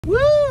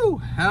Woo!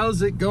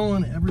 How's it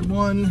going,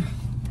 everyone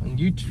in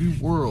YouTube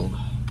world?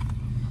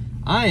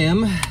 I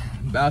am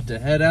about to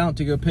head out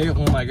to go pick up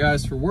one of my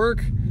guys for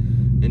work,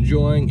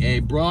 enjoying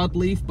a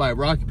broadleaf by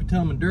Rocky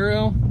Patel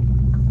Maduro.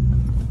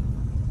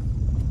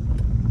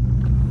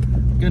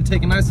 Gonna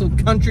take a nice little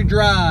country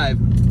drive,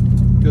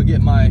 go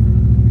get my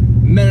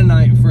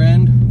Mennonite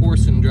friend,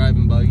 horse and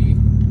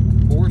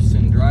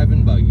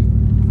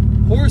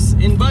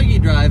buggy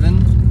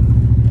driving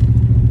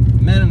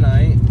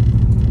Mennonite,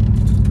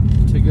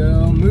 to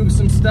go move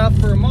some stuff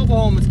for a mobile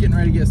home that's getting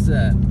ready to get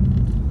set.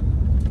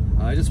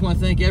 I just want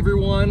to thank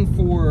everyone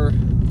for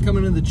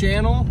coming to the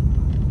channel.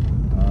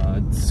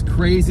 It's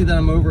crazy that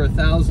I'm over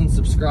 1,000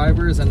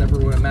 subscribers. I never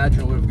would imagine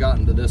I would have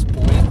gotten to this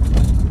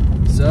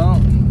point. So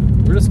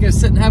we're just gonna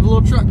sit and have a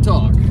little truck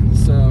talk.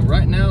 So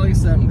right now, like I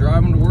said, I'm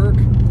driving to work.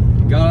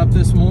 Got up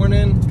this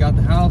morning, got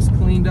the house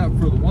cleaned up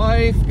for the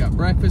wife, got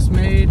breakfast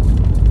made,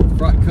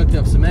 cooked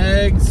up some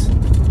eggs,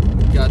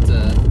 got to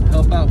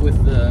help out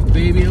with the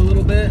baby a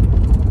little bit.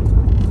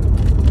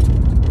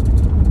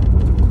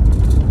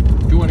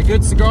 Doing a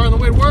good cigar on the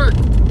way to work.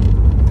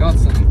 Got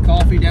some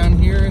coffee down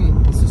here,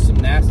 and this is some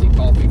nasty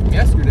coffee from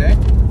yesterday.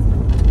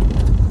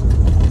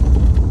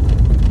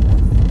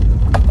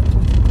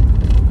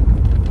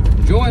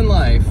 Enjoying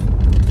life.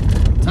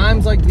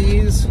 Times like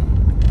these,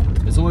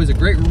 it's always a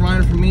great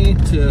reminder for me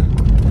to,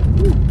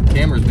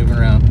 camera's moving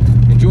around,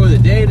 enjoy the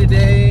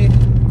day-to-day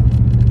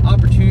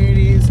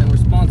opportunities and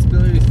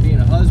responsibilities of being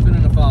a husband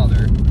and a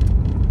father.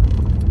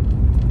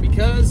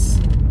 Because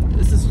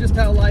this is just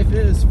how life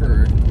is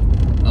for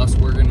us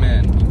working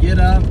men. You get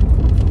up,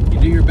 you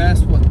do your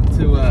best to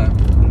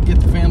get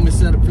the family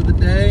set up for the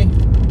day,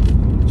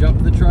 jump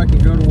in the truck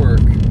and go to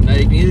work. Now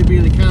you can either be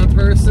the kind of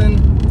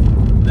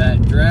person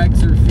that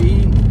drags her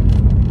feet,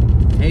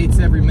 hates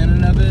every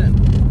minute of it,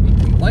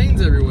 and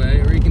complains every way,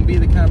 or you can be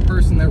the kind of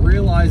person that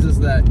realizes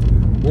that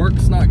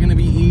work's not going to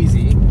be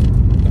easy.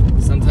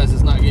 Sometimes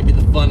it's not going to be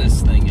the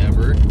funnest thing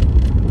ever,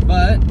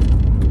 but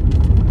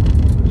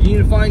you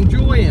need to find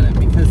joy in it,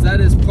 because that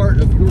is part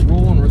of your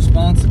role and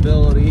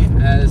responsibility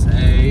as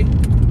a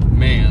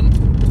man,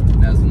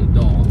 as an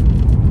adult.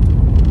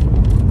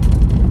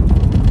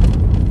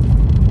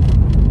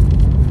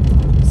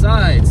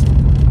 Besides, I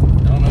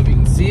don't know if you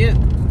can see it,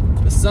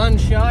 the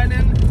sun's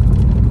shining,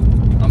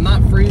 I'm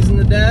not freezing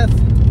to death,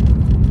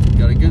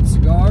 got a good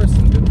cigar,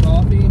 some good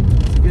coffee,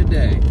 it's a good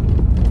day.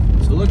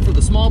 So look for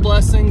the small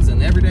blessings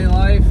in everyday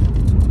life,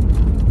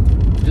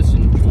 just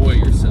enjoy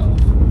yourself.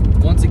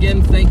 Once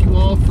again, thank you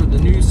all for the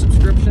new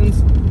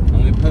subscriptions. I'm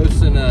going to be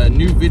posting a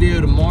new video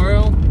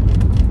tomorrow.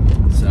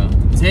 So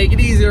take it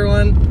easy,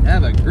 everyone.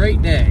 Have a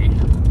great day.